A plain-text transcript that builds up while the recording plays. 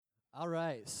All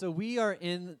right, so we are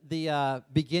in the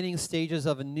beginning stages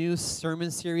of a new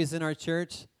sermon series in our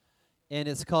church, and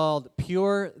it's called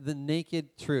Pure the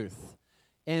Naked Truth.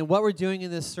 And what we're doing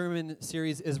in this sermon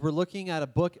series is we're looking at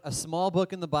a small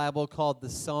book in the Bible called the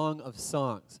Song of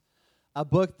Songs, a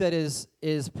book that is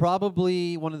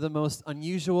probably one of the most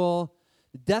unusual,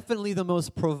 definitely the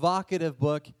most provocative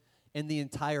book in the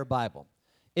entire Bible.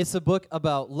 It's a book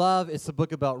about love, it's a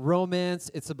book about romance,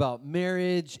 it's about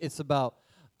marriage, it's about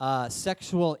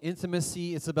sexual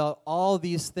intimacy. It's about all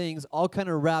these things, all kind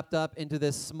of wrapped up into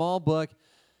this small book.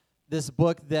 This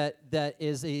book that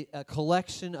is a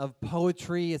collection of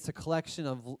poetry. It's a collection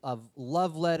of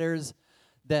love letters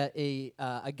that a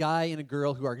guy and a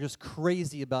girl who are just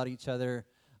crazy about each other.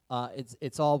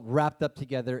 It's all wrapped up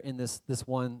together in this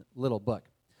one little book.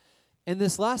 And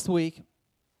this last week,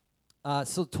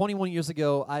 so 21 years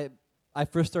ago, I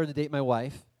first started to date my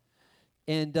wife,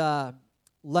 and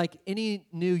like any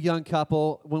new young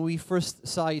couple, when we first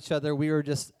saw each other, we were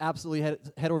just absolutely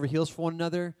head over heels for one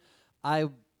another. I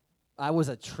was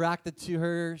attracted to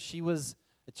her. She was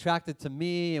attracted to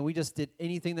me, and we just did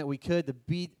anything that we could to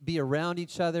be around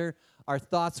each other. Our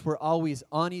thoughts were always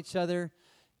on each other.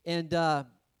 And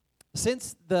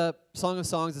since the Song of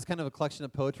Songs is kind of a collection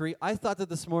of poetry, I thought that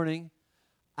this morning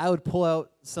I would pull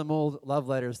out some old love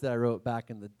letters that I wrote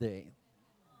back in the day.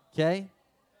 Okay?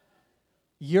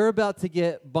 You're about to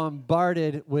get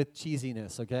bombarded with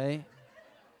cheesiness, okay?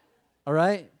 All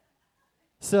right?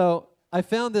 So I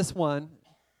found this one.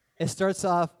 It starts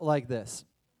off like this.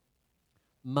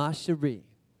 Ma chérie.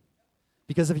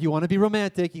 Because if you want to be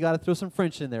romantic, you got to throw some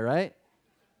French in there, right?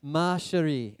 Ma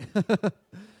chérie.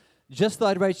 Just thought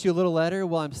I'd write you a little letter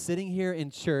while I'm sitting here in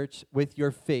church with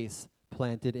your face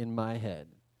planted in my head.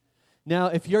 Now,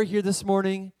 if you're here this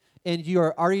morning and you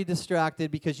are already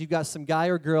distracted because you've got some guy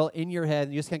or girl in your head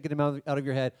and you just can't get them out of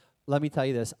your head, let me tell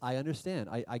you this. I understand.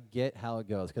 I get how it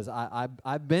goes because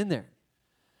I've been there.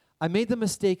 I made the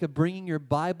mistake of bringing your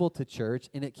Bible to church,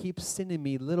 and it keeps sending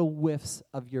me little whiffs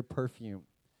of your perfume.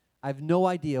 I have no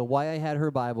idea why I had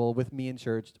her Bible with me in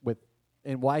church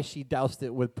and why she doused it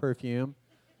with perfume.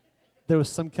 There was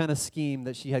some kind of scheme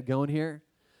that she had going here.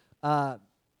 I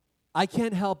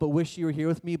can't help but wish you were here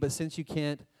with me, but since you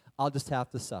can't, I'll just have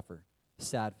to suffer.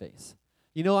 Sad face.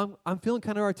 You know, I'm feeling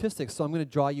kind of artistic, so I'm going to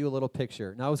draw you a little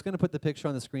picture. Now, I was going to put the picture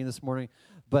on the screen this morning,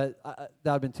 but that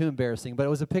would have been too embarrassing. But it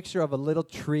was a picture of a little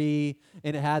tree,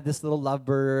 and it had this little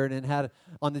lovebird, and had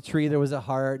on the tree there was a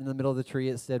heart. In the middle of the tree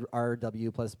it said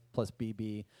RW plus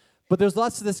BB. But there's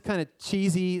lots of this kind of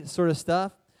cheesy sort of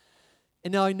stuff.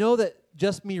 And now I know that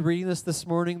just me reading this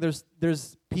morning,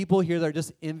 there's people here that are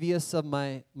just envious of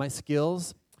my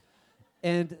skills.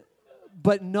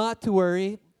 But not to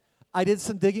worry. I did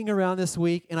some digging around this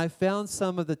week, and I found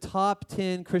some of the top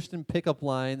 10 Christian pickup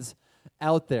lines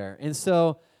out there. And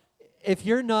so if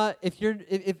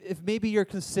maybe you're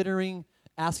considering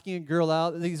asking a girl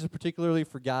out, these are particularly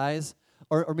for guys,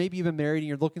 or maybe you've been married and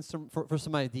you're looking for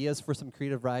some ideas for some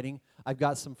creative writing, I've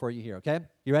got some for you here, okay?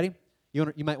 You ready? You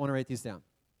might want to write these down.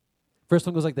 First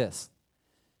one goes like this.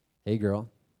 Hey, girl.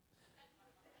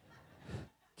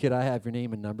 Could I have your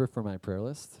name and number for my prayer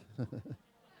list?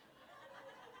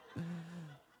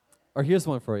 Or here's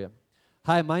one for you.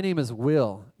 Hi, my name is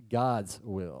Will, God's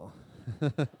Will.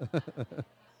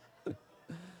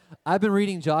 I've been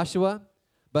reading Joshua,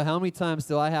 but how many times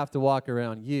do I have to walk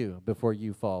around you before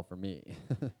you fall for me?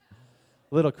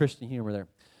 Little Christian humor there.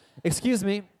 Excuse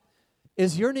me,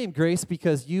 is your name Grace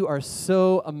because you are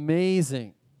so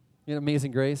amazing? You know,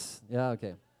 Amazing Grace? Yeah,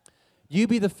 okay. You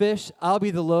be the fish, I'll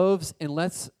be the loaves, and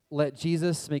let's let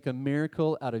Jesus make a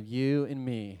miracle out of you and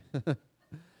me.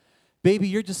 Baby,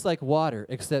 you're just like water,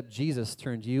 except Jesus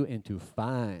turned you into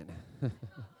fine.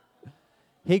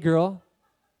 Hey, girl.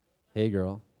 Hey,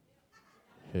 girl.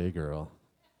 Hey, girl.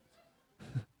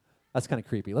 That's kind of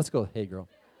creepy. Let's go, hey, girl.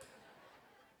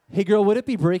 Hey, girl, would it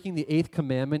be breaking the 8th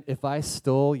commandment if I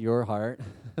stole your heart?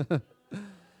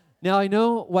 Now, I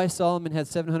know why Solomon had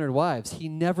 700 wives. He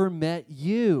never met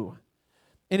you.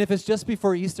 And if it's just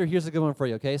before Easter, here's a good one for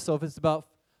you, okay? So if it's about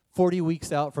 40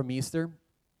 weeks out from Easter,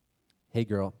 hey,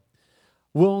 girl,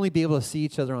 we'll only be able to see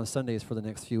each other on Sundays for the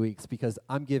next few weeks because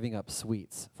I'm giving up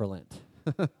sweets for Lent.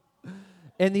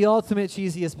 And the ultimate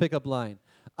cheesiest pickup line,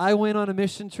 I went on a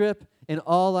mission trip, and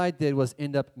all I did was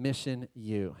end up mission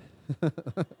you.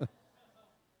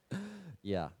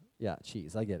 Yeah,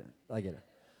 cheese, I get it.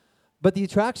 But the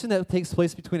attraction that takes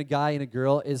place between a guy and a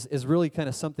girl is really kind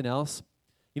of something else.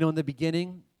 You know, in the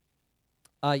beginning,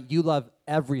 you love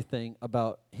everything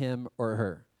about him or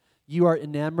her. You are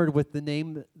enamored with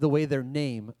the way their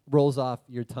name rolls off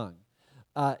your tongue.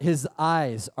 His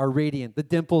eyes are radiant, the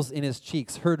dimples in his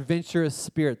cheeks, her adventurous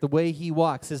spirit, the way he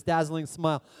walks, his dazzling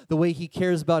smile, the way he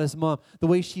cares about his mom, the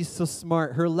way she's so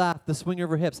smart, her laugh, the swing of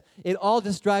her hips. It all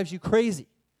just drives you crazy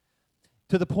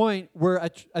to the point where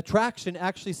attraction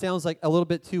actually sounds like a little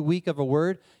bit too weak of a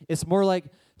word. It's more like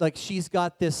she's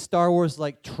got this Star Wars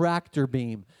like tractor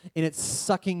beam, and it's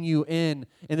sucking you in,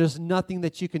 and there's nothing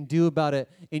that you can do about it,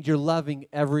 and you're loving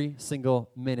every single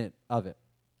minute of it.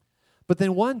 But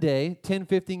then one day, 10,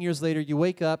 15 years later, you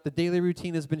wake up, the daily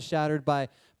routine has been shattered by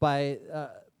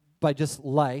just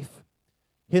life.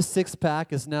 His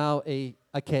six-pack is now a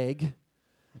keg.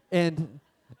 And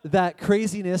that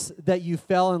craziness that you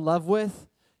fell in love with,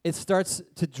 it starts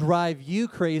to drive you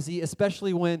crazy,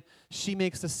 especially when she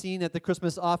makes a scene at the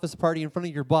Christmas office party in front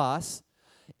of your boss.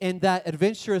 And that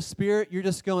adventurous spirit, you're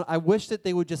just going, I wish that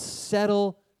they would just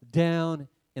settle down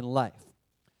in life.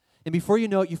 And before you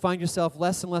know it, you find yourself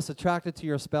less and less attracted to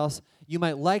your spouse. You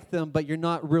might like them, but you're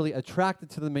not really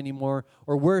attracted to them anymore.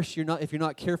 Or worse, if you're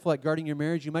not careful at guarding your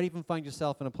marriage, you might even find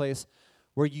yourself in a place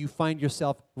where you find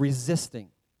yourself resisting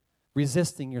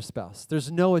your spouse.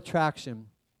 There's no attraction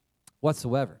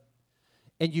whatsoever.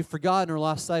 And you've forgotten or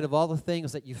lost sight of all the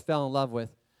things that you fell in love with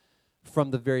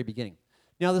from the very beginning.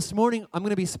 Now, this morning, I'm going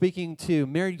to be speaking to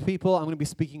married people. I'm going to be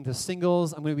speaking to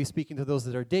singles. I'm going to be speaking to those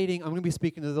that are dating. I'm going to be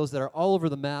speaking to those that are all over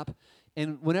the map.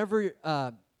 And whenever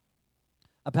a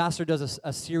pastor does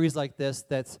a series like this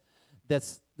that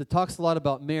talks a lot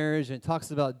about marriage and talks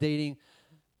about dating,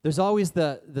 there's always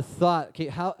the thought, okay,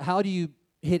 how do you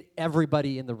hit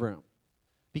everybody in the room?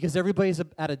 Because everybody's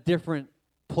at a different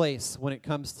place when it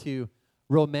comes to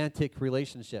romantic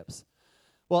relationships.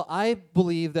 Well, I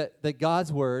believe that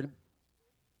God's Word,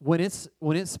 when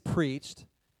it's preached,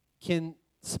 can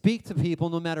speak to people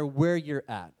no matter where you're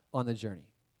at on the journey.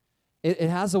 It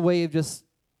has a way of just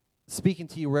speaking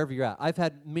to you wherever you're at. I've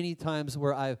had many times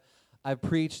where I've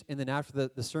preached, and then after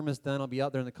the sermon's done, I'll be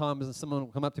out there in the comments, and someone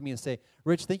will come up to me and say,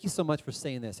 Rich, thank you so much for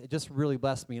saying this. It just really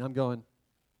blessed me. And I'm going,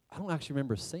 I don't actually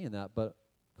remember saying that, but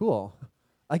cool.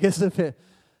 I guess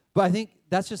but I think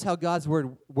that's just how God's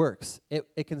Word works.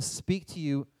 It can speak to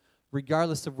you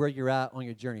regardless of where you're at on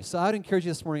your journey. So I would encourage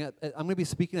you this morning, I'm going to be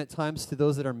speaking at times to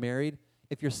those that are married.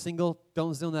 If you're single,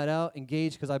 don't zone that out.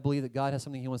 Engage, because I believe that God has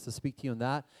something He wants to speak to you on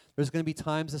that. There's going to be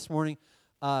times this morning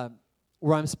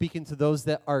where I'm speaking to those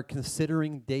that are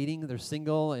considering dating. They're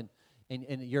single, and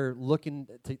you're looking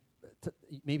to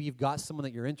maybe you've got someone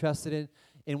that you're interested in.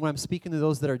 And when I'm speaking to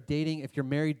those that are dating, if you're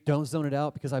married, don't zone it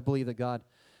out, because I believe that God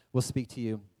will speak to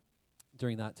you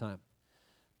during that time.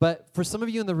 But for some of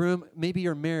you in the room, maybe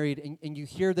you're married and you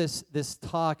hear this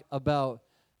talk about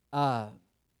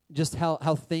just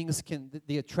how things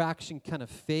the attraction kind of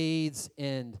fades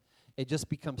and it just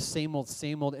becomes same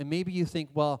old. And maybe you think,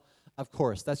 well, of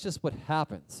course, that's just what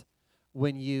happens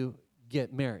when you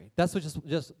get married. That's what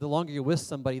just the longer you're with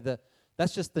somebody,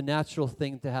 that's just the natural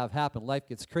thing to have happen. Life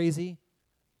gets crazy.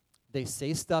 They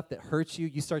say stuff that hurts you.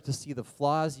 You start to see the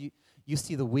flaws. You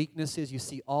see the weaknesses. You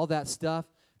see all that stuff.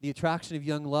 The attraction of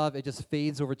young love, it just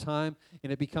fades over time,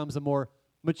 and it becomes a more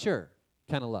mature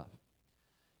kind of love.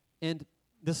 And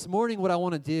this morning, what I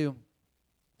want to do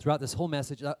throughout this whole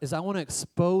message is I want to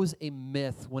expose a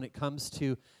myth when it comes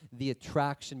to the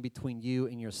attraction between you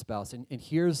and your spouse. And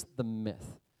here's the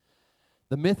myth.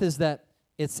 The myth is that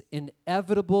it's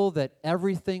inevitable that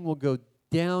everything will go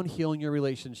downhill in your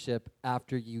relationship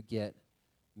after you get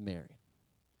married.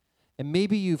 And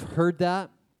maybe you've heard that.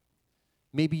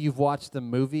 Maybe you've watched the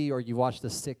movie or you watched the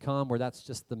sitcom where that's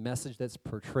just the message that's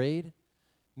portrayed.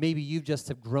 Maybe you just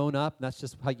have grown up and that's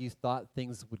just how you thought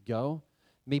things would go.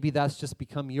 Maybe that's just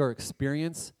become your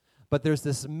experience. But there's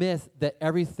this myth that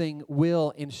everything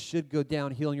will and should go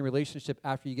downhill in your relationship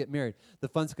after you get married. The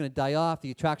fun's going to die off.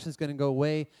 The attraction's going to go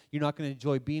away. You're not going to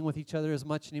enjoy being with each other as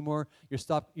much anymore. You're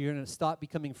going to stop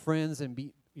becoming friends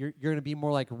and you're going to be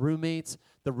more like roommates.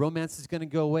 The romance is going to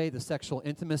go away. The sexual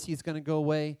intimacy is going to go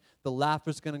away. The laughter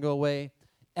is going to go away.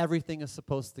 Everything is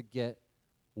supposed to get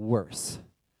worse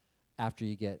after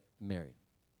you get married.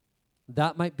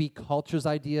 That might be culture's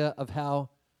idea of how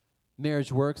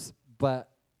marriage works, but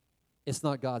it's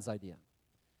not God's idea.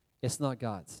 It's not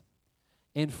God's.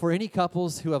 And for any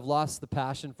couples who have lost the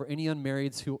passion, for any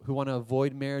unmarrieds who want to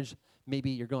avoid marriage,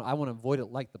 maybe you're going, I want to avoid it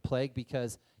like the plague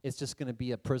because it's just going to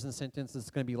be a prison sentence. It's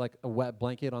going to be like a wet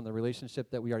blanket on the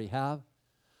relationship that we already have.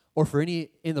 Or for any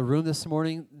in the room this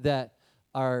morning that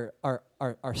are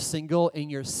single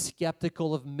and you're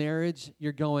skeptical of marriage,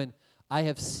 you're going, I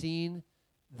have seen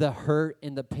the hurt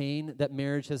and the pain that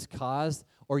marriage has caused,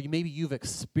 or maybe you've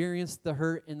experienced the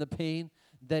hurt and the pain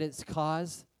that it's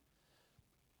caused.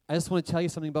 I just want to tell you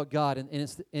something about God,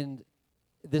 and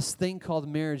this thing called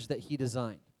marriage that he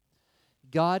designed.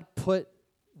 God put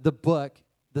the book,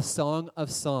 the Song of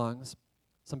Songs,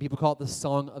 some people call it the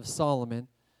Song of Solomon.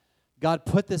 God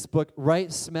put this book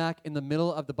right smack in the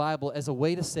middle of the Bible as a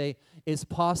way to say it's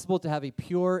possible to have a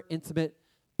pure, intimate,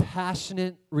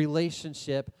 passionate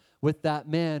relationship with that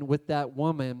man, with that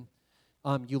woman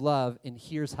you love, and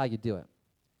here's how you do it.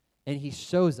 And he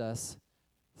shows us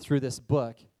through this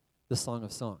book, the Song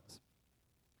of Songs.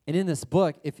 And in this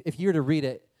book, if you were to read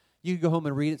it, you could go home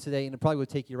and read it today, and it probably would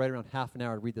take you right around half an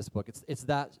hour to read this book. It's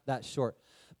that short.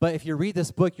 But if you read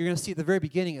this book, you're going to see at the very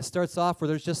beginning, it starts off where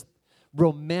there's just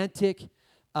romantic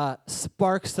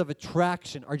sparks of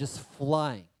attraction are just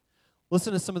flying.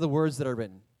 Listen to some of the words that are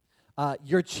written.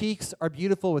 Your cheeks are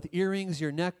beautiful with earrings,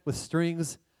 your neck with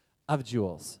strings of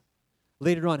jewels.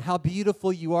 Later on, how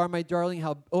beautiful you are, my darling.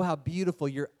 How beautiful.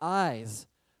 Your eyes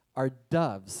are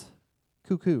doves.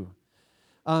 Cuckoo.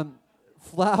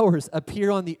 Flowers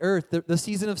appear on the earth. The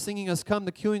season of singing has come.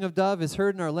 The cooing of dove is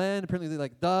heard in our land. Apparently they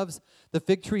like doves. The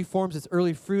fig tree forms its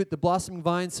early fruit. The blossoming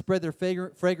vines spread their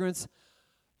fragrance.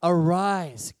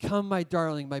 Arise, come, my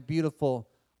darling, my beautiful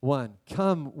one.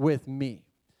 Come with me.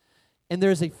 And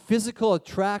there's a physical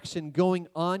attraction going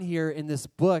on here in this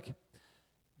book.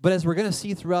 But as we're going to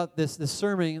see throughout this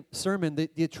sermon,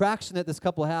 the attraction that this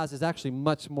couple has is actually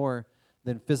much more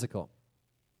than physical.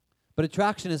 But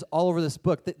attraction is all over this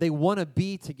book. They want to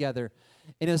be together.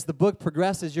 And as the book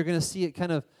progresses, you're going to see it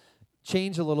kind of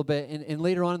change a little bit. And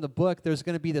later on in the book, there's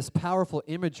going to be this powerful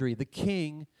imagery. The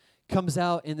king comes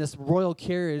out in this royal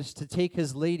carriage to take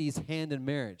his lady's hand in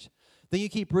marriage. Then you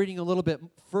keep reading a little bit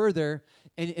further,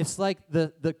 and it's like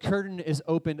the curtain is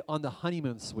opened on the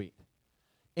honeymoon suite.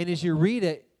 And as you read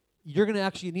it, you're going to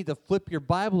actually need to flip your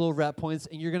Bible over at points,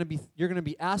 and you're going to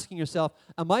be asking yourself,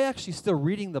 am I actually still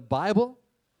reading the Bible?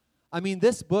 I mean,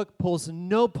 this book pulls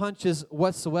no punches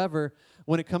whatsoever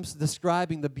when it comes to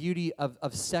describing the beauty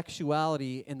of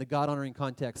sexuality in the God-honoring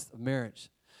context of marriage.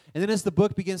 And then as the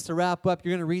book begins to wrap up,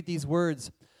 you're going to read these words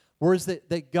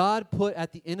that God put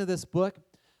at the end of this book,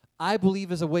 I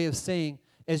believe is a way of saying,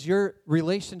 as your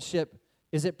relationship,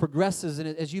 as it progresses, and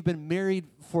as you've been married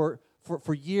for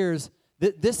years,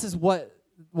 this is what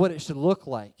it should look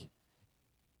like.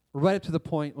 Right up to the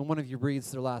point when one of you breathes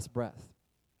their last breath.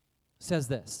 It says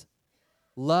this,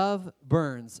 love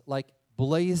burns like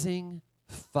blazing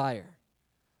fire,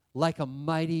 like a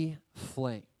mighty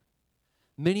flame.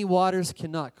 Many waters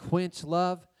cannot quench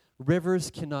love. Rivers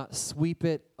cannot sweep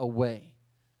it away.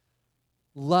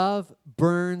 Love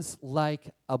burns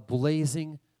like a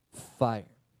blazing fire.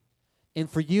 And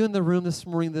for you in the room this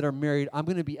morning that are married, I'm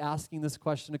going to be asking this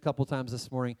question a couple times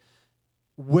this morning.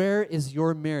 Where is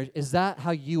your marriage? Is that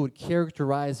how you would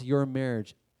characterize your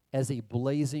marriage? As a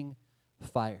blazing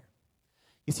fire.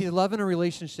 You see, the love in a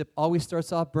relationship always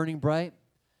starts off burning bright,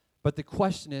 but the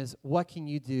question is, what can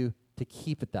you do to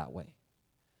keep it that way?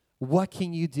 What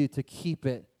can you do to keep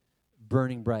it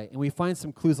burning bright? And we find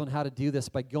some clues on how to do this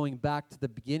by going back to the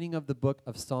beginning of the book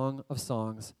of Song of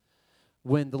Songs,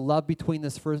 when the love between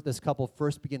this couple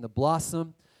first began to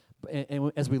blossom,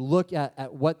 and as we look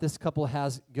at what this couple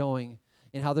has going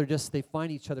and how they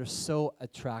find each other so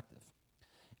attractive.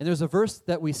 And there's a verse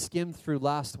that we skimmed through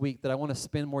last week that I want to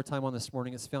spend more time on this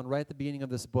morning. It's found right at the beginning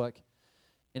of this book,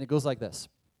 and it goes like this.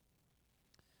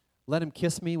 Let him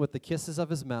kiss me with the kisses of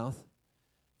his mouth,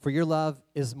 for your love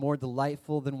is more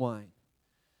delightful than wine.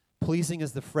 Pleasing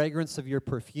is the fragrance of your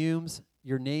perfumes.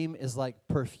 Your name is like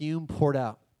perfume poured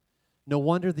out. No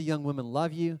wonder the young women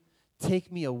love you.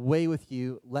 Take me away with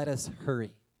you. Let us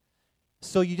hurry.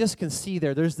 So you just can see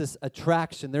there's this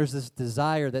attraction. There's this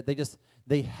desire that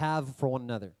they have for one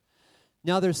another.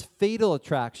 Now there's fatal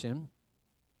attraction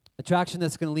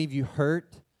that's going to leave you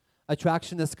hurt,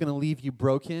 attraction that's going to leave you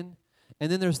broken.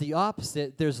 And then there's the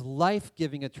opposite. There's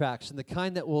life-giving attraction, the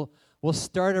kind that will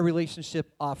start a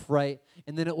relationship off right,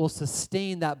 and then it will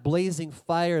sustain that blazing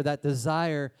fire, that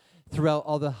desire throughout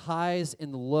all the highs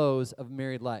and the lows of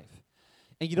married life.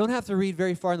 And you don't have to read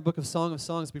very far in the book of Song of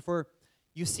Songs before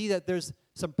you see that there's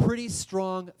some pretty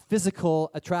strong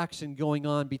physical attraction going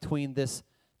on between this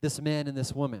man and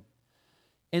this woman.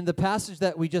 In the passage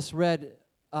that we just read,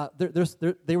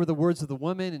 they were the words of the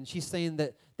woman, and she's saying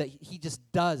that he just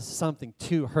does something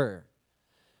to her.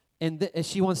 And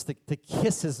she wants to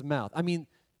kiss his mouth. I mean,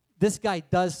 this guy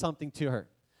does something to her.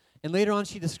 And later on,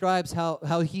 she describes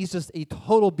how he's just a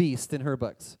total beast in her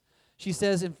books. She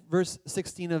says in verse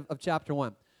 16 of chapter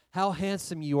 1, how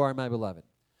handsome you are, my beloved.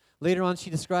 Later on, she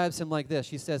describes him like this.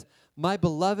 She says, my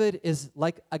beloved is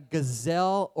like a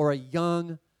gazelle or a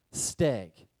young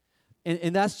stag.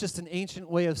 And that's just an ancient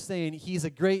way of saying he's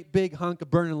a great big hunk of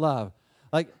burning love.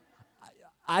 Like,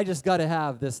 I just got to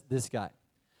have this guy.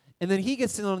 And then he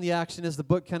gets in on the action as the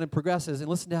book kind of progresses. And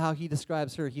listen to how he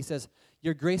describes her. He says,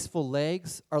 your graceful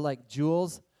legs are like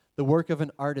jewels, the work of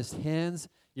an artist's hands.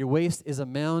 Your waist is a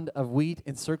mound of wheat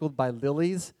encircled by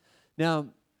lilies. Now,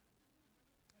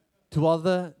 to all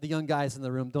the young guys in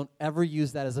the room, don't ever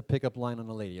use that as a pickup line on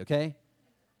a lady, okay?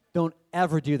 Don't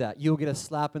ever do that. You'll get a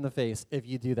slap in the face if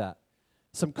you do that.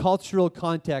 Some cultural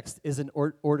context is in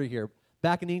order here.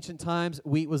 Back in ancient times,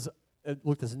 wheat was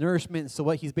looked as nourishment. So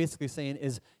what he's basically saying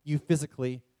is, you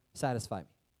physically satisfy me.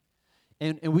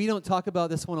 And we don't talk about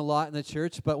this one a lot in the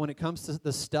church, but when it comes to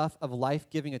the stuff of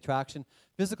life-giving attraction,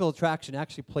 physical attraction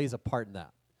actually plays a part in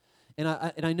that. And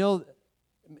I know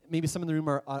maybe some in the room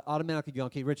are automatically going,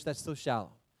 okay, Rich, that's so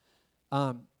shallow.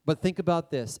 But think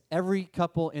about this. Every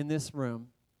couple in this room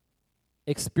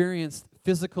experienced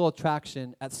physical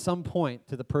attraction at some point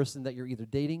to the person that you're either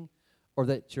dating or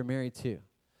that you're married to.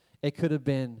 It could have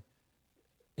been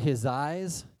his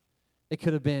eyes. It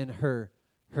could have been her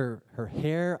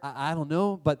hair. I don't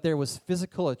know, but there was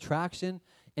physical attraction,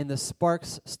 and the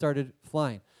sparks started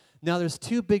flying. Now, there's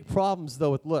two big problems,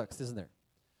 though, with looks, isn't there?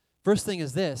 First thing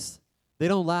is this: they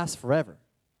don't last forever.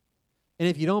 And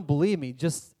if you don't believe me,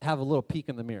 just have a little peek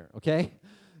in the mirror, okay?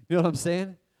 You know what I'm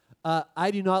saying?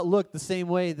 I do not look the same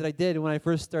way that I did when I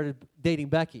first started dating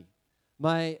Becky.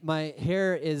 My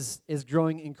hair is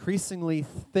growing increasingly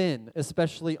thin,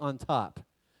 especially on top.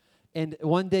 And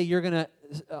one day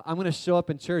I'm gonna show up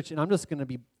in church and I'm just gonna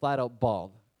be flat out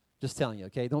bald. Just telling you,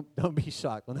 okay? Don't be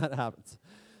shocked when that happens.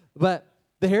 But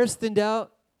the hair's thinned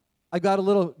out. I got a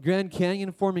little Grand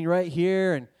Canyon forming right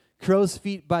here, and crow's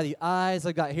feet by the eyes.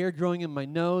 I got hair growing in my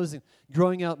nose and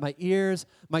growing out my ears.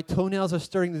 My toenails are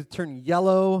starting to turn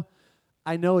yellow.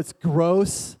 I know it's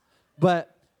gross, but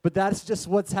that's just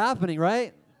what's happening,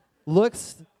 right?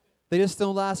 Looks, they just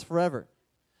don't last forever.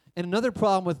 And another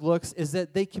problem with looks is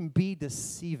that they can be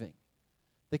deceiving.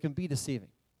 They can be deceiving.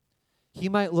 He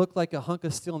might look like a hunk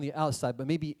of steel on the outside, but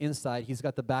maybe inside he's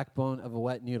got the backbone of a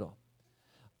wet noodle.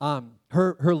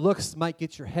 Her looks might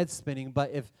get your head spinning,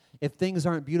 but if things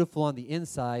aren't beautiful on the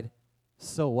inside,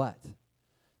 so what?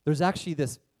 There's actually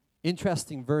this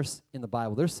interesting verse in the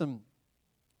Bible. There's some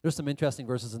interesting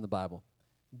verses in the Bible.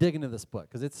 Dig into this book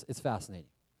because it's fascinating.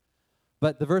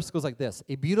 But the verse goes like this: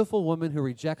 a beautiful woman who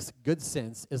rejects good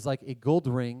sense is like a gold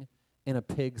ring in a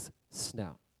pig's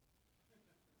snout.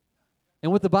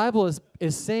 And what the Bible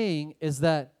is saying is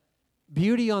that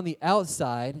beauty on the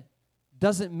outside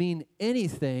doesn't mean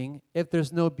anything if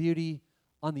there's no beauty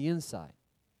on the inside.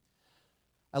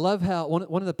 I love how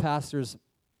one of the pastors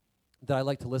that I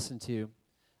like to listen to,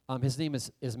 his name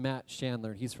is Matt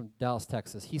Chandler. He's from Dallas,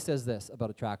 Texas. He says this about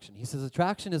attraction. He says,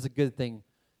 attraction is a good thing,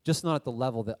 just not at the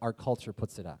level that our culture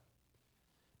puts it at.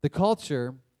 The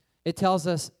culture, it tells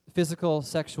us physical,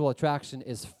 sexual attraction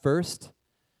is first,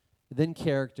 then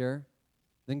character,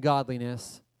 then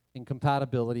godliness, and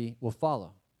compatibility will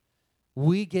follow.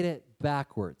 We get it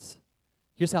backwards.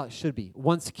 Here's how it should be.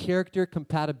 Once character,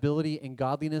 compatibility, and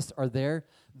godliness are there,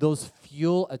 those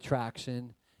fuel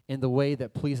attraction in the way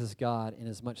that pleases God and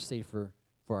is much safer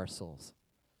for our souls.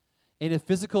 And if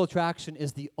physical attraction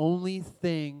is the only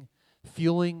thing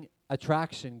fueling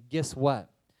attraction, guess what?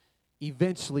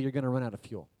 Eventually you're going to run out of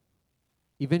fuel.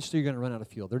 Eventually you're going to run out of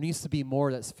fuel. There needs to be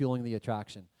more that's fueling the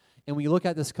attraction. And when you look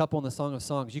at this couple in the Song of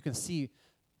Songs, you can see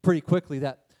pretty quickly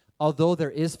that although there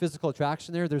is physical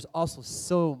attraction there, there's also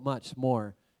so much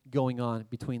more going on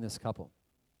between this couple.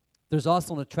 There's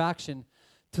also an attraction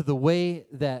to the way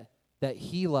that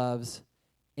he loves,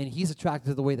 and he's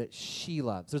attracted to the way that she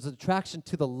loves. There's an attraction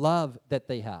to the love that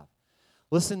they have.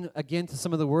 Listen again to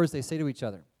some of the words they say to each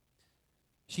other.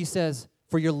 She says,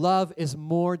 "For your love is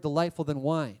more delightful than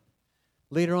wine."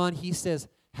 Later on, he says,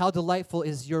 "How delightful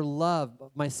is your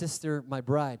love, my sister, my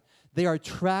bride." They are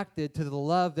attracted to the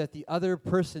love that the other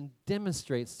person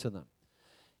demonstrates to them.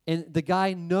 And the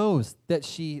guy knows that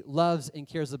she loves and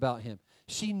cares about him.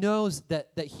 She knows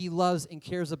that he loves and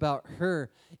cares about her.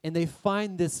 And they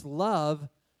find this love,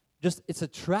 it's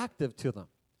attractive to them.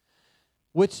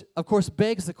 Which, of course,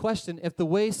 begs the question, if the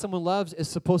way someone loves is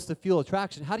supposed to feel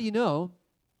attraction, how do you know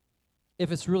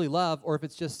if it's really love or if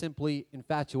it's just simply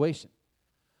infatuation?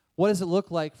 What does it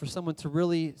look like for someone to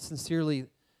really sincerely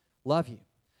love you?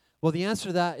 Well, the answer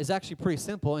to that is actually pretty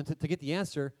simple, and to get the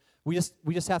answer, we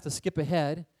just have to skip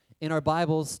ahead in our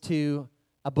Bibles to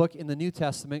a book in the New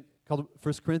Testament called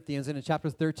 1 Corinthians, and in chapter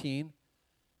 13,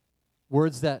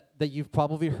 words that you've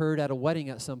probably heard at a wedding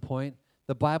at some point,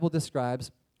 the Bible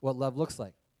describes what love looks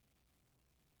like.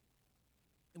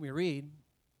 And we read,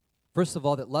 first of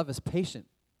all, that love is patient.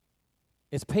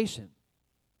 It's patient.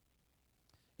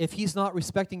 If he's not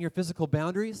respecting your physical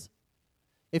boundaries,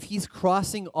 if he's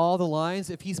crossing all the lines,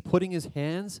 if he's putting his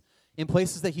hands in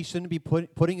places that he shouldn't be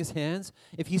putting his hands,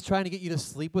 if he's trying to get you to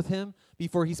sleep with him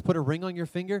before he's put a ring on your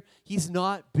finger, he's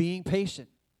not being patient.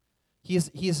 He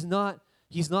is not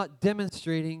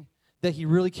demonstrating that he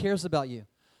really cares about you.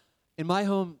 In my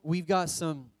home, we've got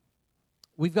some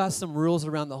rules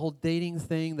around the whole dating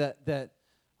thing that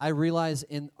I realize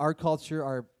in our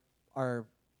culture are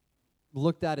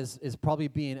looked at as probably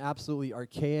being absolutely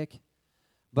archaic,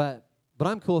 but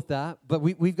I'm cool with that. But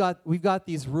we've got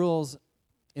these rules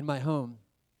in my home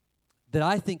that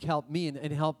I think help me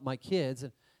and help my kids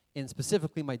and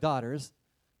specifically my daughters.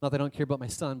 Not that I don't care about my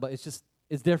son, but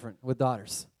it's different with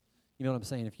daughters. You know what I'm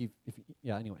saying?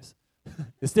 Anyways,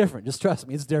 it's different. Just trust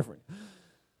me, it's different.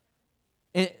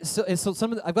 And so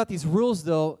I've got these rules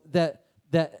though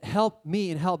that help me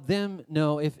and help them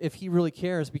know if he really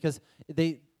cares, because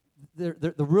the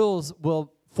rules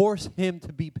will force him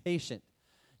to be patient.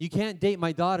 You can't date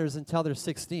my daughters until they're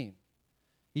 16.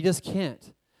 You just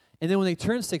can't. And then when they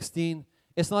turn 16,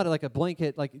 it's not like a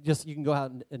blanket, like just you can go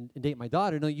out and date my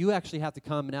daughter. No, you actually have to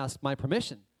come and ask my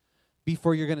permission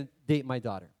before you're going to date my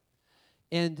daughter.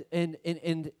 And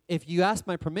if you ask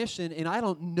my permission and I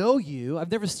don't know you,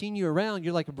 I've never seen you around,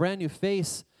 you're like a brand new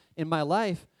face in my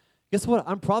life, guess what?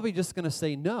 I'm probably just going to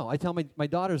say no. I tell my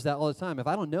daughters that all the time. If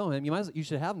I don't know him, you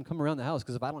should have him come around the house,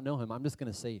 because if I don't know him, I'm just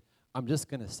going to say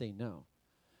no.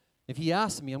 If he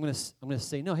asks me, I'm going to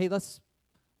say no. Hey, let's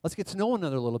get to know one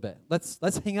another a little bit.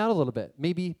 Let's hang out a little bit.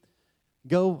 Maybe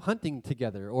go hunting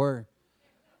together, or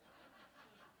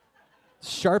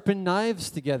sharpen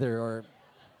knives together, or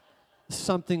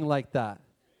something like that.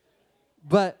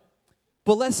 But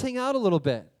let's hang out a little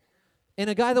bit. And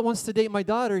a guy that wants to date my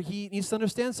daughter, he needs to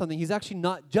understand something. He's actually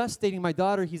not just dating my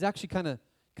daughter. He's actually kind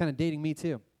of dating me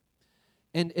too.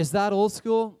 And is that old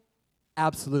school?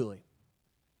 Absolutely.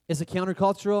 Is it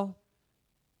countercultural?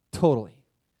 Totally.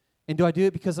 And do I do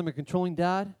it because I'm a controlling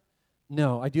dad?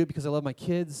 No, I do it because I love my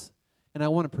kids, and I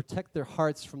want to protect their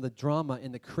hearts from the drama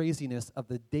and the craziness of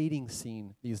the dating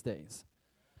scene these days.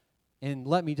 And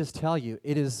let me just tell you,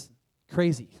 it is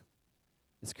crazy.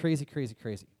 It's crazy, crazy,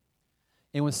 crazy.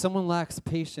 And when someone lacks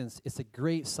patience, it's a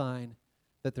great sign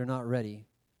that they're not ready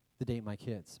to date my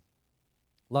kids.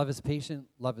 Love is patient.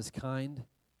 Love is kind.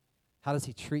 How does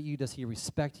he treat you? Does he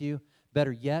respect you?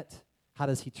 Better yet, how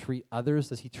does he treat others?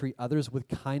 Does he treat others with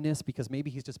kindness? Because maybe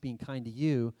he's just being kind to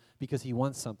you because he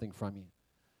wants something from you.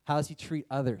 How does he treat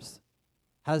others?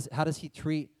 How does he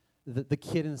treat the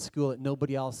kid in school that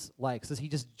nobody else likes? Does he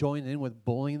just join in with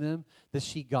bullying them? Does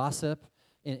she gossip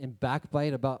and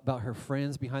backbite about her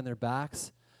friends behind their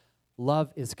backs?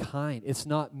 Love is kind. It's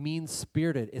not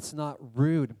mean-spirited. It's not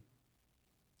rude.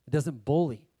 It doesn't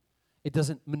bully. It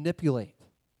doesn't manipulate.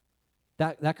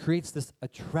 That creates this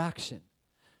attraction.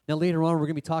 Now, later on, we're going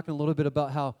to be talking a little bit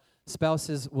about how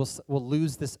spouses will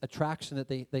lose this attraction that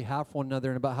they have for one another,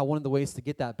 and about how one of the ways to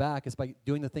get that back is by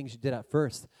doing the things you did at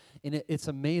first. And it's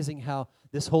amazing how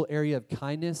this whole area of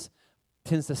kindness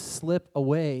tends to slip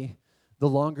away the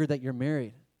longer that you're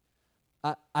married.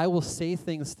 I will say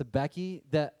things to Becky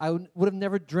that I would have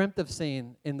never dreamt of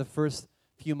saying in the first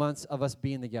few months of us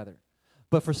being together.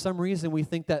 But for some reason, we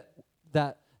think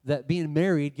that being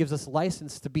married gives us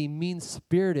license to be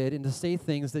mean-spirited and to say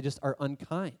things that just are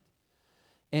unkind.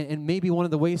 And maybe one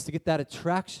of the ways to get that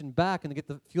attraction back and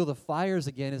to feel the fires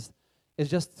again is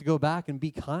just to go back and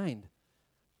be kind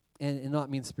and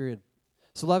not mean-spirited.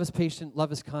 So love is patient,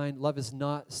 love is kind, love is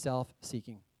not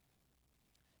self-seeking.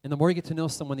 And the more you get to know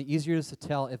someone, the easier it is to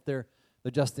tell if they're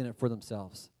just in it for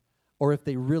themselves or if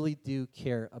they really do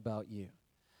care about you.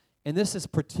 And this is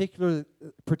particularly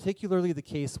the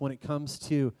case when it comes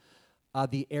to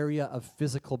the area of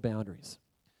physical boundaries.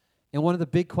 And one of the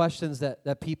big questions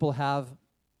that people have,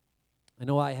 I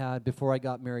know I had before I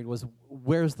got married, was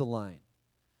where's the line?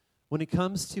 When it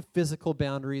comes to physical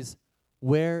boundaries,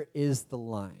 where is the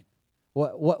line?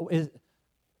 What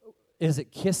is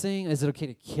it kissing? Is it okay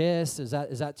to kiss? Is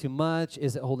that too much?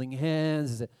 Is it holding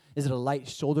hands? Is it a light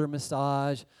shoulder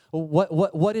massage?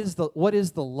 What is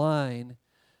the line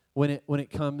when it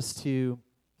comes to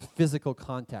physical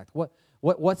contact?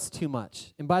 What's too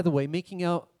much? And by the way, making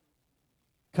out,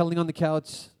 cuddling on the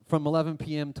couch from 11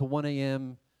 p.m. to 1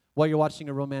 a.m. while you're watching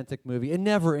a romantic movie, it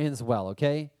never ends well,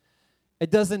 okay? It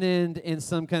doesn't end in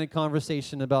some kind of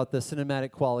conversation about the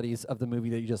cinematic qualities of the movie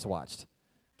that you just watched.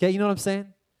 Okay, you know what I'm saying?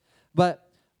 But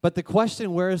the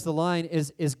question, where is the line,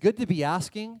 is good to be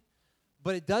asking,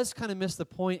 but it does kind of miss the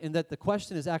point in that the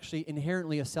question is actually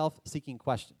inherently a self-seeking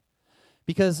question.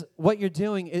 Because what you're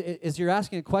doing is you're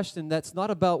asking a question that's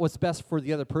not about what's best for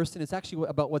the other person, it's actually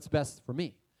about what's best for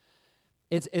me.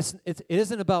 It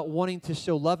isn't about wanting to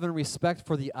show love and respect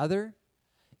for the other.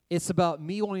 It's about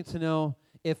me wanting to know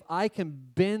if I can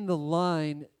bend the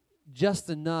line just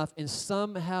enough and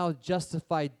somehow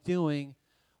justify doing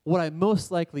what I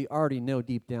most likely already know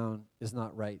deep down is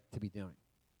not right to be doing.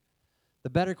 The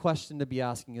better question to be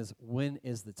asking is, when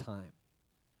is the time?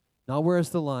 Not where is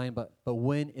the line, but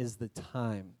when is the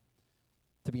time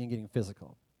to begin getting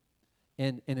physical?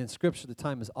 And in Scripture, the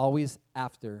time is always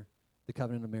after the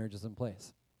covenant of marriage is in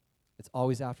place. It's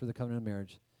always after the covenant of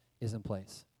marriage is in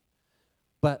place.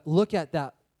 But look at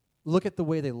that. Look at the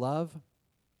way they love,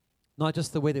 not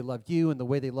just the way they loved you and the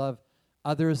way they love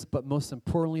others, but most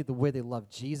importantly, the way they love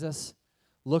Jesus.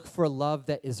 Look for a love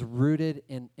that is rooted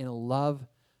in a love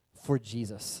for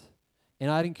Jesus. And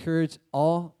I'd encourage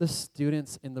all the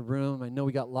students in the room, I know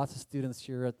we got lots of students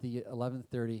here at the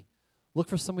 11:30, look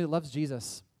for somebody that loves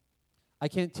Jesus. I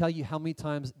can't tell you how many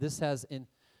times this has,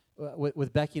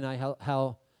 with Becky and I,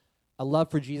 how a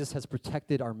love for Jesus has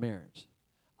protected our marriage.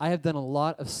 I have done a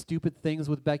lot of stupid things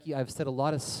with Becky. I've said a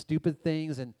lot of stupid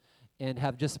things and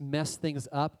have just messed things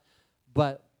up.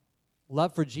 But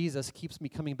love for Jesus keeps me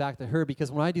coming back to her,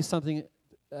 because when I do something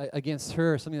against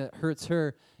her, something that hurts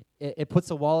her, it puts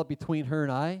a wall up between her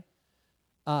and I,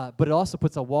 but it also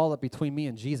puts a wall up between me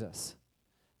and Jesus.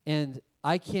 And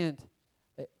I can't,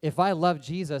 if I love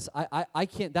Jesus, I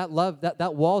can't, that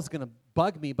wall is going to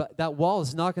bug me, but that wall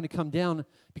is not going to come down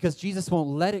because Jesus won't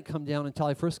let it come down until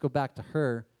I first go back to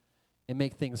her and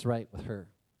make things right with her.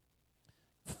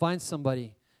 Find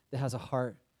somebody that has a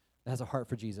heart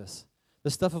for Jesus. The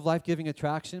stuff of life-giving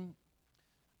attraction,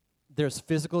 there's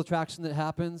physical attraction that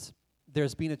happens,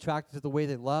 there's being attracted to the way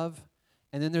they love,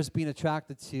 and then there's being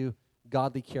attracted to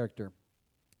godly character.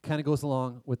 Kind of goes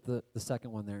along with the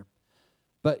second one there.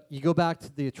 But you go back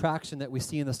to the attraction that we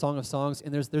see in the Song of Songs,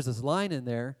 and there's this line in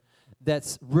there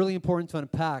that's really important to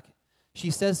unpack. She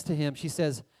says to him,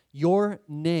 your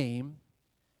name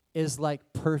is like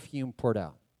perfume poured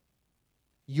out.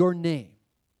 Your name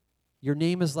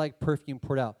is like perfume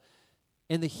poured out.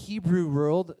 In the Hebrew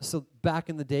world, so back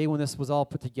in the day when this was all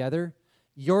put together,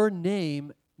 your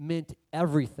name meant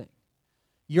everything.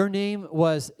 Your name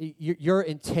was, your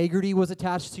integrity was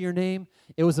attached to your name.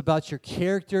 It was about your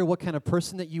character, what kind of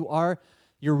person that you are,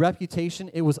 your reputation.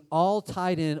 It was all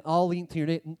tied in, all linked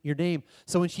to your name.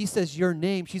 So when she says your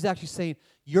name, she's actually saying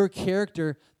your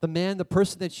character, the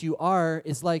person that you are,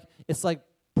 it's like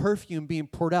perfume being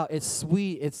poured out. It's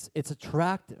sweet, it's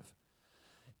attractive.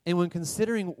 And when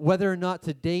considering whether or not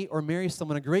to date or marry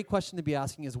someone, a great question to be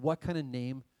asking is, what kind of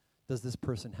name does this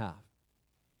person have?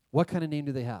 What kind of name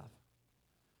do they have?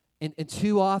 And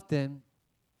too often,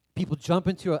 people jump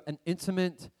into an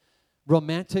intimate,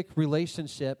 romantic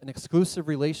relationship, an exclusive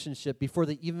relationship, before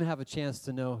they even have a chance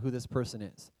to know who this person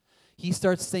is. He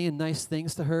starts saying nice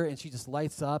things to her, and she just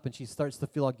lights up, and she starts to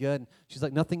feel all good, and she's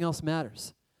like, nothing else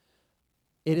matters.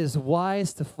 It is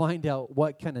wise to find out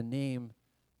what kind of name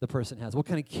the person has, what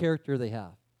kind of character they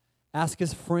have. Ask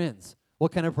his friends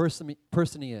what kind of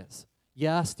person he is.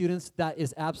 Yeah, students, that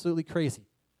is absolutely crazy,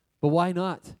 but why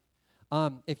not?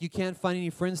 If you can't find any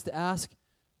friends to ask,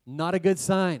 not a good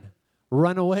sign.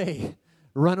 Run away.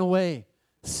 Run away.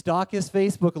 Stalk his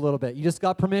Facebook a little bit. You just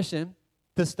got permission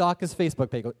to stalk his Facebook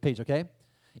page, okay?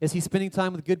 Is he spending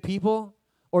time with good people,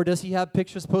 or does he have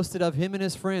pictures posted of him and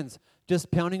his friends just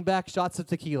pounding back shots of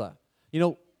tequila? You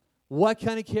know, what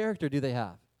kind of character do they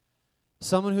have?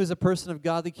 Someone who's a person of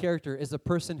godly character is a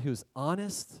person who's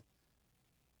honest,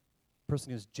 a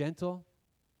person who's gentle,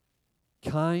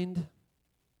 kind,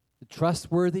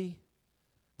 trustworthy.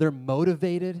 They're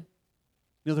motivated.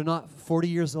 You know, they're not 40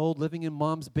 years old living in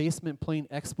mom's basement playing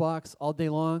Xbox all day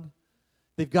long.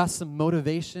 They've got some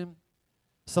motivation.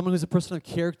 Someone who's a person of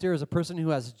character is a person who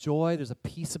has joy. There's a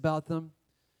peace about them.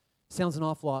 Sounds an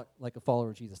awful lot like a follower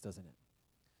of Jesus, doesn't it?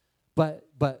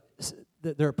 But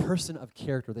they're a person of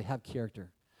character. They have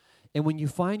character. And when you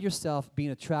find yourself being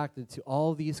attracted to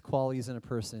all these qualities in a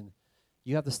person,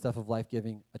 you have the stuff of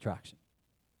life-giving attraction.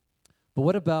 But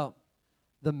what about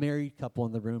the married couple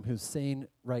in the room who's saying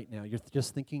right now, you're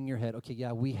just thinking in your head, okay,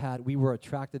 yeah, we were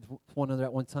attracted to one another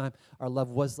at one time. Our love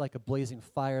was like a blazing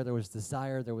fire. There was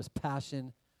desire. There was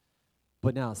passion.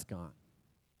 But now it's gone.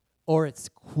 Or it's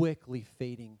quickly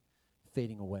fading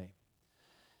away.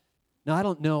 Now, I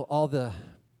don't know all the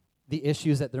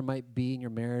issues that there might be in your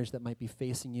marriage that might be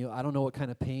facing you. I don't know what kind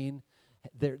of pain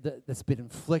that's been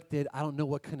inflicted. I don't know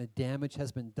what kind of damage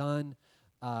has been done.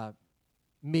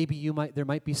 Maybe there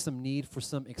might be some need for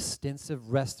some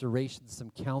extensive restoration,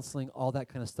 some counseling, all that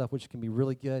kind of stuff, which can be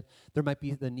really good. There might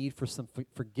be the need for some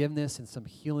forgiveness and some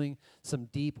healing, some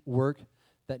deep work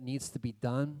that needs to be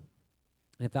done.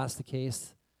 And if that's the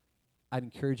case, I'd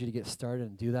encourage you to get started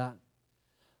and do that.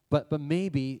 But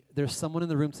maybe there's someone in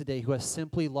the room today who has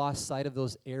simply lost sight of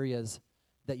those areas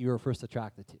that you were first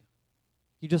attracted to.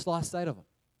 You just lost sight of them.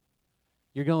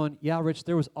 You're going, yeah, Rich,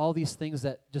 there was all these things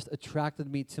that just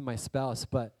attracted me to my spouse,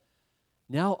 but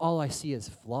now all I see is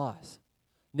flaws.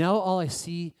 Now all I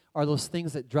see are those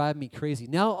things that drive me crazy.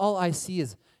 Now all I see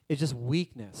is just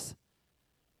weakness.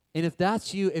 And if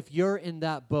that's you, if you're in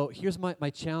that boat, here's my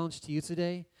challenge to you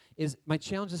today. My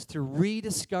challenge is to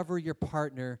rediscover your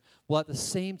partner while at the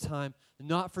same time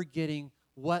not forgetting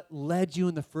what led you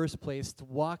in the first place to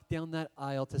walk down that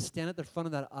aisle, to stand at the front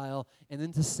of that aisle, and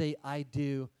then to say, I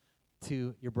do,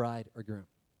 to your bride or groom.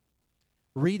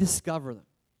 Rediscover them.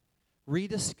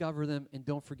 Rediscover them, and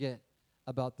don't forget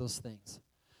about those things.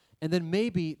 And then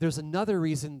maybe there's another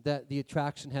reason that the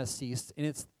attraction has ceased, and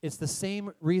it's the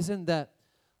same reason that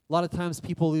a lot of times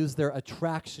people lose their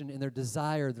attraction and their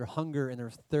desire, their hunger, and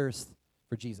their thirst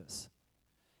for Jesus.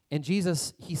 And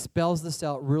Jesus, he spells this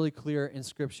out really clear in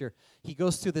Scripture. He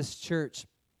goes to this church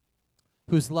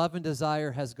whose love and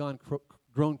desire has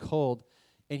grown cold,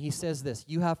 and he says this,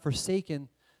 you have forsaken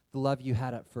the love you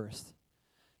had at first.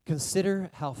 Consider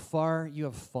how far you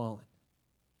have fallen.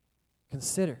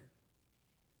 Consider.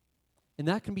 And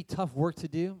that can be tough work to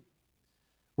do,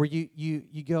 where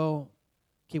you go,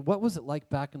 okay, what was it like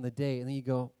back in the day? And then you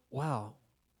go, wow,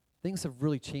 things have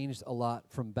really changed a lot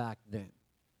from back then.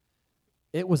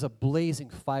 It was a blazing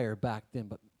fire back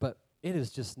then, but it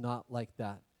is just not like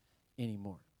that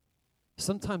anymore.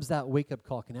 Sometimes that wake-up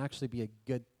call can actually be a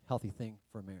good, healthy thing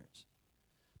for a marriage.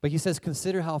 But he says,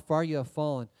 consider how far you have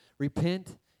fallen.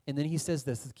 Repent, and then he says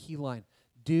this, the key line,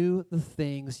 do the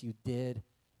things you did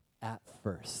at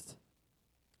first.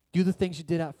 Do the things you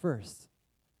did at first.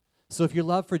 So if your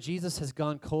love for Jesus has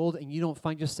gone cold and you don't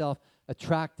find yourself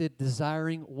attracted,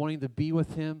 desiring, wanting to be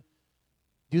with him,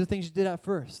 do the things you did at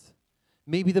first.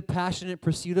 Maybe the passionate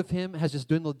pursuit of him has just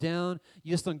dwindled down.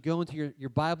 You just don't go into your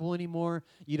Bible anymore.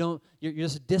 You're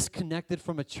just disconnected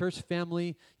from a church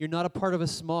family. You're not a part of a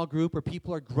small group where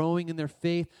people are growing in their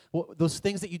faith. Well, those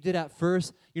things that you did at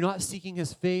first, you're not seeking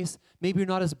his face. Maybe you're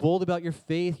not as bold about your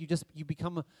faith. You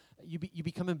become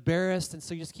embarrassed, and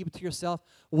so you just keep it to yourself.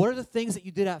 What are the things that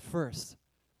you did at first?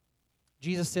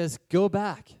 Jesus says, go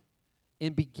back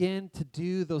and begin to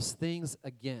do those things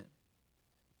again.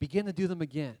 Begin to do them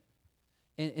again.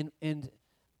 And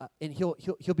he'll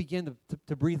begin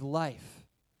to breathe life.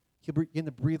 He'll begin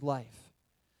to breathe life.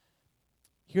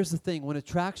 Here's the thing. When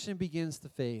attraction begins to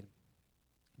fade,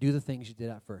 do the things you did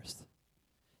at first.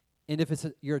 And if it's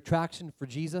your attraction for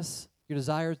Jesus, your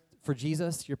desire for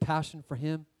Jesus, your passion for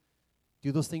him,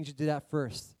 do those things you did at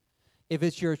first. If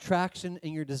it's your attraction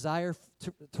and your desire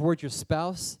towards your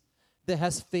spouse that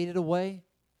has faded away,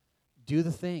 do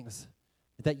the things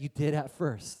that you did at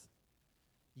first.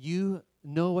 You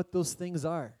know what those things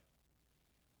are.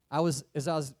 As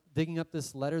I was digging up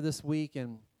this letter this week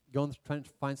and trying to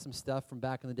find some stuff from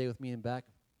back in the day with me and Beck,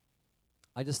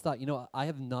 I just thought, I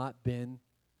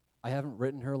haven't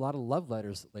written her a lot of love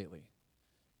letters lately.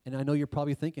 And I know you're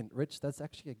probably thinking, Rich, that's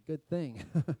actually a good thing.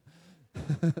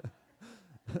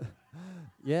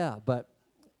 Yeah, but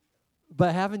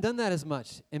I haven't done that as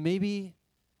much. And maybe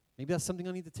that's something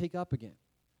I need to take up again.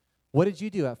 What did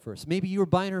you do at first? Maybe you were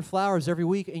buying her flowers every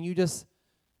week and you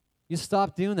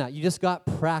stopped doing that. You just got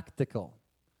practical.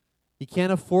 You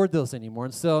can't afford those anymore.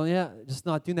 And so, just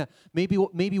not doing that. Maybe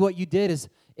what you did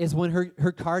is when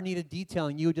her car needed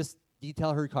detailing, you would just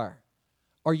detail her car.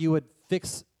 Or you would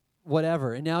fix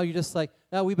whatever. And now you're just like,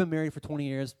 we've been married for 20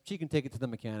 years. She can take it to the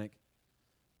mechanic.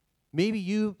 Maybe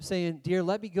you saying, dear,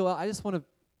 let me go out. I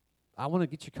want to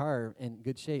get your car in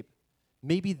good shape.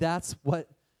 Maybe that's what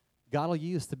God will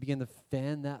use to begin to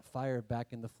fan that fire back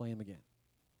in the flame again.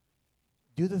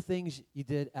 Do the things you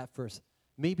did at first.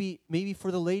 Maybe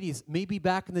for the ladies, maybe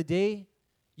back in the day,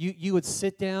 you would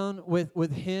sit down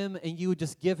with him and you would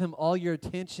just give him all your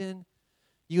attention.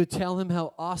 You would tell him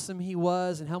how awesome he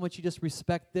was and how much you just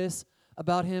respect this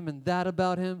about him and that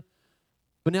about him.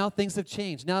 But now things have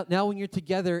changed. Now when you're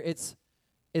together, it's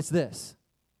this.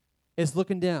 It's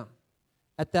looking down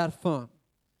at that phone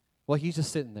while he's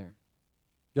just sitting there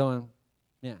going,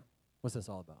 what's this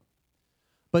all about?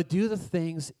 But do the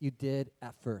things you did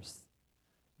at first.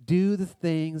 Do the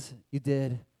things you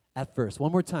did at first.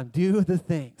 One more time. Do the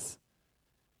things.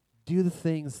 Do the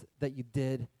things that you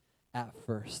did at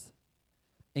first.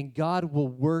 And God will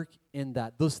work in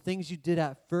that. Those things you did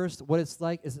at first, what it's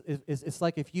like is it's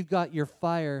like if you've got your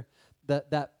fire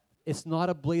that it's not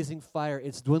a blazing fire,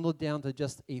 it's dwindled down to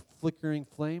just a flickering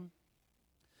flame.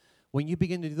 When you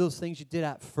begin to do those things you did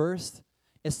at first,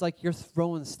 it's like you're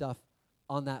throwing stuff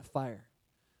on that fire.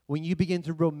 when you begin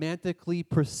to romantically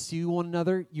pursue one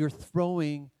another, you're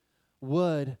throwing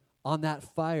wood on that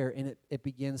fire, and it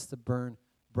begins to burn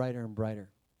brighter and brighter.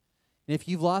 And if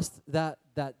you've lost that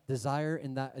desire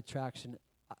and that attraction,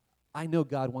 I know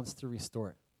God wants to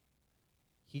restore it.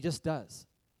 He just does.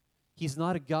 He's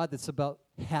not a God that's about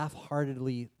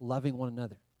half-heartedly loving one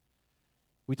another.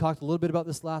 We talked a little bit about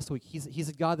this last week. He's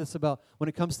a God that's about, when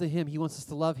it comes to Him, He wants us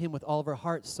to love Him with all of our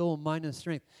heart, soul, mind, and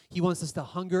strength. He wants us to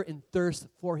hunger and thirst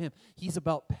for Him. He's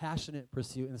about passionate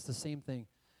pursuit, and it's the same thing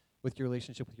with your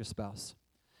relationship with your spouse.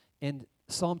 And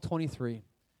Psalm 23,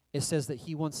 it says that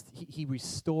He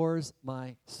restores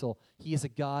my soul. He is a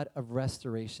God of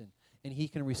restoration, and He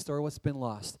can restore what's been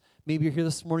lost. Maybe you're here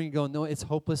this morning and going, no, it's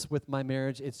hopeless with my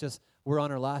marriage. It's just we're on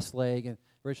our last leg, and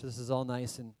Rich, this is all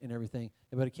nice and everything,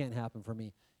 but it can't happen for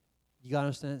me. You got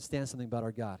to understand something about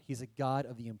our God. He's a God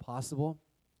of the impossible.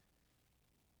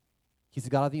 He's a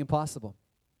God of the impossible.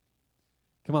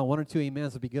 Come on, 1 or 2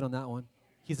 amens would be good on that one.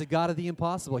 He's a God of the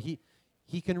impossible. He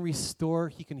can restore,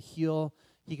 He can heal,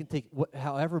 He can take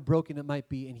however broken it might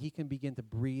be, and He can begin to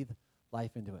breathe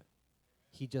life into it.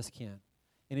 He just can.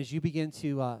 And as you begin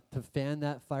to fan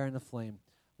that fire in the flame,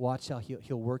 watch how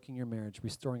He'll work in your marriage,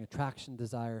 restoring attraction,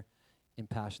 desire, and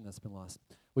passion that's been lost.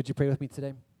 Would you pray with me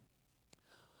today?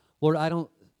 Lord, I don't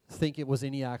think it was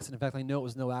any accident. In fact, I know it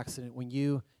was no accident when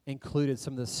you included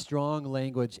some of the strong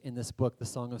language in this book, the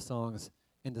Song of Songs,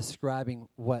 in describing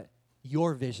what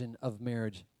your vision of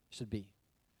marriage should be.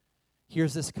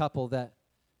 Here's this couple that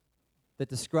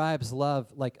describes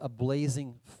love like a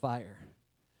blazing fire.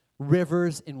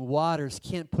 Rivers and waters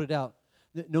can't put it out.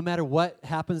 No matter what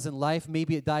happens in life,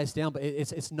 maybe it dies down, but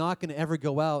it's not going to ever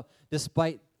go out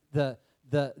despite the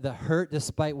hurt,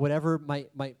 despite whatever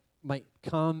might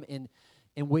come and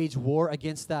wage war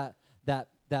against that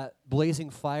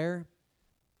blazing fire.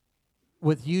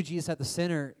 With you, Jesus, at the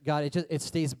center, God, it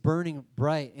stays burning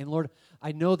bright. And Lord,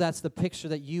 I know that's the picture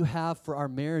that you have for our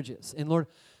marriages. And Lord,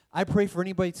 I pray for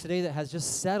anybody today that has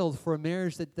just settled for a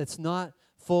marriage that's not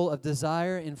full of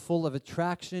desire and full of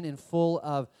attraction and full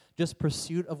of just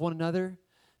pursuit of one another.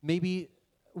 Maybe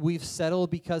we've settled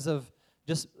because of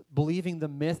just believing the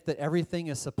myth that everything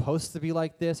is supposed to be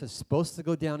like this, it's supposed to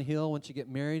go downhill once you get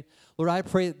married. Lord, I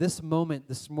pray that this moment,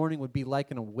 this morning, would be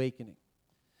like an awakening.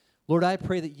 Lord, I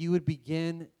pray that you would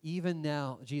begin even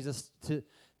now, Jesus,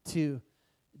 to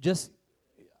just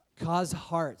cause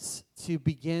hearts to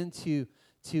begin to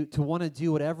want to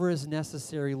do whatever is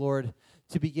necessary, Lord,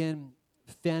 to begin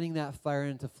fanning that fire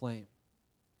into flame.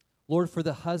 Lord, for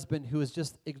the husband who has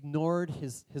just ignored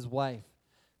his wife,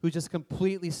 who just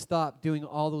completely stopped doing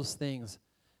all those things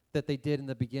that they did in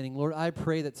the beginning. Lord, I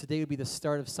pray that today would be the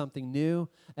start of something new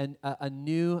and a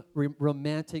new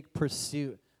romantic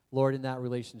pursuit, Lord, in that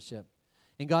relationship.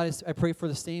 And God, I pray for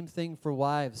the same thing for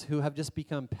wives who have just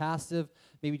become passive,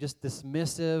 maybe just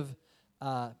dismissive,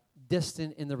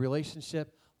 distant in the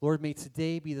relationship. Lord, may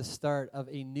today be the start of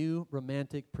a new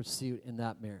romantic pursuit in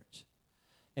that marriage.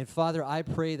 And Father, I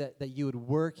pray that you would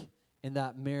work in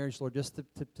that marriage, Lord, just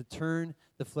to turn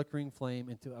the flickering flame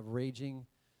into a raging,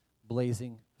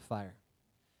 blazing fire.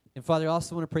 And Father, I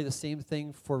also want to pray the same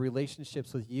thing for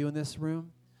relationships with you in this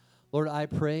room. Lord, I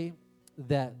pray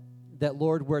that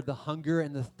Lord, where the hunger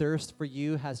and the thirst for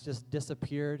you has just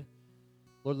disappeared,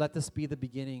 Lord, let this be the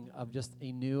beginning of just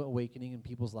a new awakening in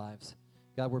people's lives.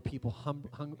 God, where people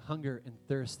hunger and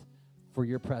thirst for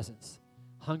your presence,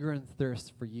 hunger and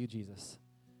thirst for you, Jesus.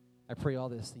 I pray all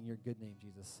this in your good name,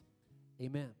 Jesus.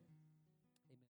 Amen.